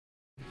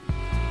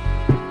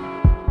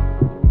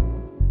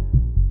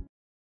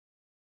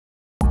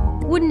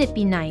Wouldn't it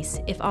be nice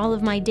if all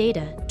of my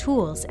data,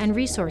 tools, and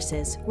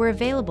resources were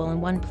available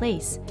in one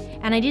place,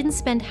 and I didn't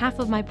spend half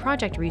of my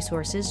project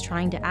resources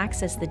trying to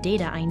access the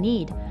data I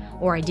need,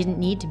 or I didn't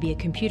need to be a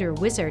computer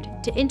wizard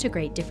to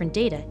integrate different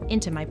data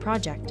into my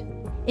project?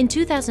 In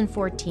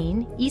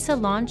 2014, ESA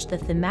launched the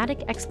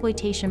Thematic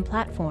Exploitation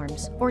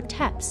Platforms, or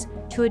TEPs,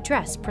 to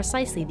address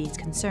precisely these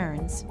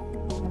concerns.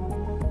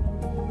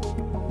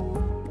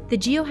 The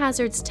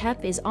Geohazards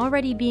TEP is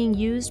already being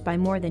used by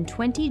more than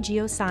 20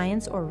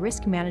 geoscience or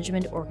risk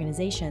management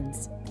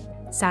organizations.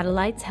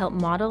 Satellites help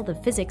model the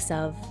physics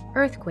of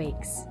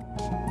earthquakes,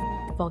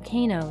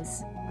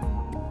 volcanoes,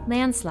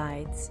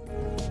 landslides,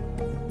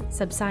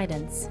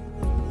 subsidence.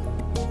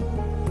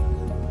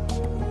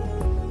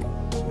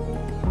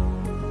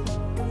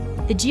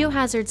 The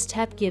Geohazards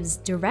TEP gives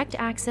direct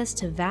access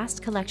to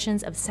vast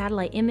collections of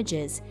satellite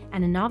images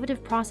and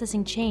innovative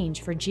processing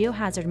change for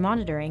geohazard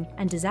monitoring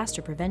and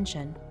disaster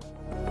prevention.